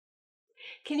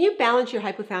Can you balance your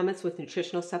hypothalamus with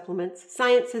nutritional supplements?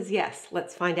 Science says yes.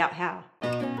 Let's find out how.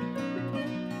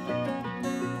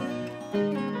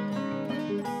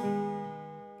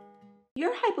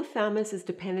 Your hypothalamus is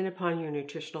dependent upon your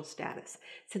nutritional status.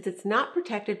 Since it's not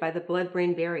protected by the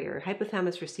blood-brain barrier,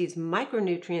 hypothalamus receives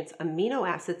micronutrients, amino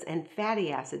acids, and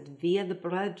fatty acids via the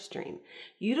bloodstream,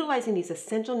 utilizing these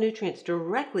essential nutrients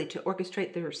directly to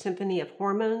orchestrate their symphony of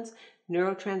hormones,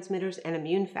 neurotransmitters, and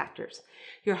immune factors.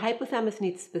 Your hypothalamus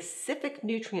needs specific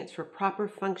nutrients for proper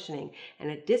functioning, and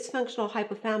a dysfunctional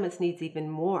hypothalamus needs even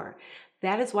more.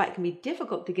 That is why it can be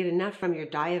difficult to get enough from your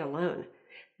diet alone.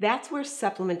 That's where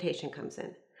supplementation comes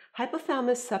in.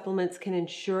 Hypothalamus supplements can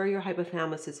ensure your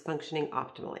hypothalamus is functioning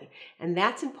optimally. And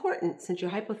that's important since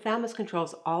your hypothalamus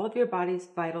controls all of your body's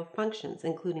vital functions,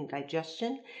 including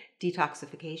digestion,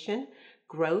 detoxification,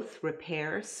 growth,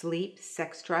 repair, sleep,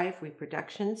 sex drive,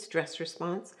 reproduction, stress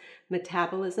response,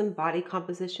 metabolism, body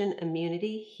composition,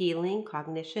 immunity, healing,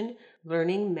 cognition,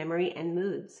 learning, memory, and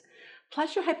moods.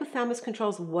 Plus, your hypothalamus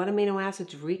controls what amino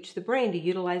acids reach the brain to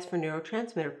utilize for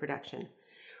neurotransmitter production.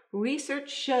 Research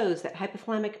shows that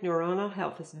hypothalamic neuronal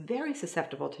health is very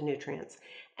susceptible to nutrients,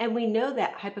 and we know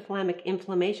that hypothalamic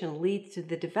inflammation leads to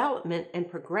the development and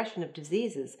progression of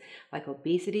diseases like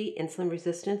obesity, insulin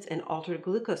resistance, and altered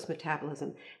glucose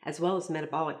metabolism, as well as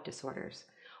metabolic disorders.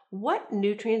 What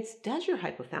nutrients does your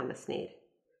hypothalamus need?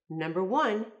 Number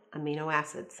one, amino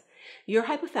acids. Your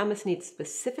hypothalamus needs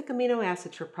specific amino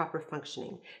acids for proper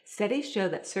functioning. Studies show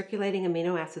that circulating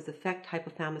amino acids affect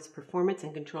hypothalamus performance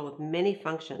and control of many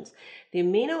functions. The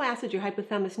amino acids your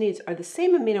hypothalamus needs are the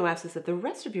same amino acids that the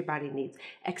rest of your body needs,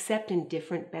 except in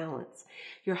different balance.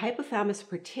 Your hypothalamus is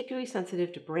particularly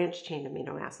sensitive to branched-chain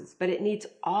amino acids, but it needs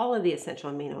all of the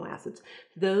essential amino acids,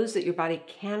 those that your body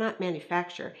cannot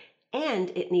manufacture, and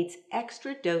it needs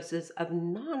extra doses of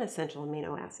non-essential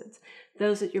amino acids,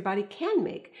 those that your body can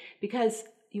make, because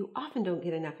you often don't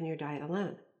get enough in your diet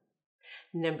alone.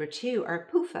 Number two are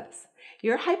PUFAs.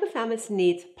 Your hypothalamus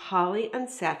needs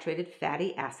polyunsaturated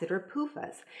fatty acid, or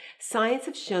PUFAs. Science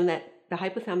has shown that the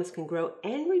hypothalamus can grow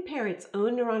and repair its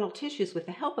own neuronal tissues with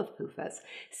the help of PUFAs.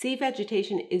 Sea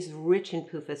vegetation is rich in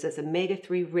PUFAs, as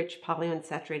omega-3 rich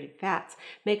polyunsaturated fats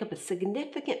make up a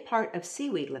significant part of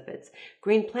seaweed lipids.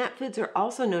 Green plant foods are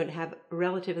also known to have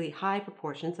relatively high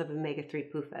proportions of omega-3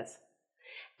 PUFAs.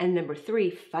 And number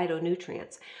three,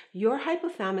 phytonutrients. Your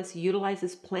hypothalamus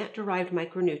utilizes plant-derived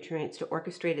micronutrients to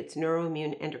orchestrate its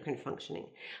neuroimmune endocrine functioning.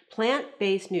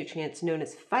 Plant-based nutrients known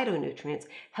as phytonutrients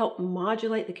help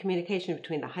modulate the communication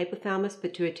between the hypothalamus,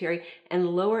 pituitary, and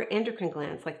lower endocrine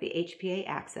glands like the HPA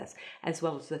axis, as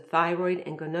well as the thyroid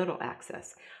and gonadal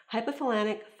axis.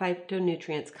 Hypothalamic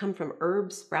phytonutrients come from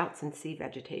herbs, sprouts, and sea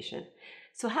vegetation.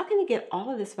 So how can you get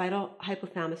all of this vital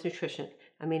hypothalamus nutrition?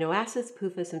 Amino acids,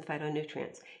 PUFAs, and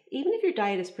phytonutrients. Even if your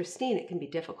diet is pristine, it can be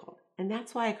difficult. And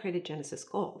that's why I created Genesis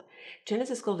Gold.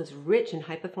 Genesis Gold is rich in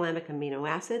hypothalamic amino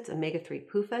acids, omega-3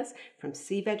 PUFAs from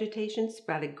sea vegetation,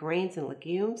 sprouted grains and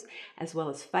legumes, as well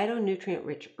as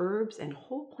phytonutrient-rich herbs and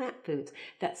whole plant foods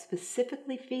that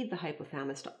specifically feed the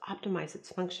hypothalamus to optimize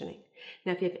its functioning.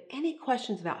 Now, if you have any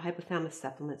questions about hypothalamus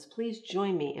supplements, please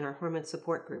join me in our Hormone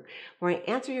Support Group, where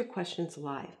I answer your questions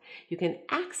live. You can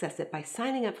access it by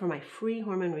signing up for my free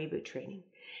Hormone Reboot Training.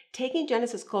 Taking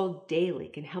Genesis Gold daily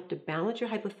can help to balance your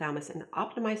hypothalamus and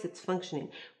optimize its functioning,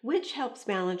 which helps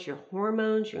balance your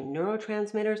hormones, your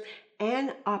neurotransmitters,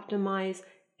 and optimize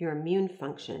your immune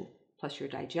function, plus your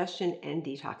digestion and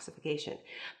detoxification.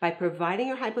 By providing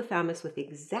your hypothalamus with the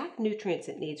exact nutrients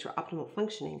it needs for optimal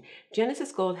functioning,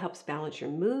 Genesis Gold helps balance your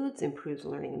moods, improves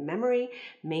learning and memory,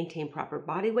 maintain proper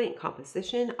body weight and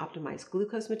composition, optimize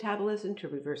glucose metabolism to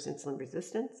reverse insulin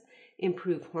resistance,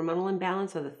 improve hormonal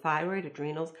imbalance of the thyroid,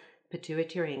 adrenals,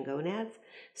 pituitary, and gonads.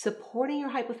 Supporting your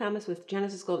hypothalamus with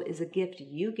Genesis Gold is a gift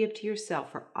you give to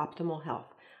yourself for optimal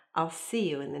health. I'll see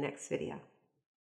you in the next video.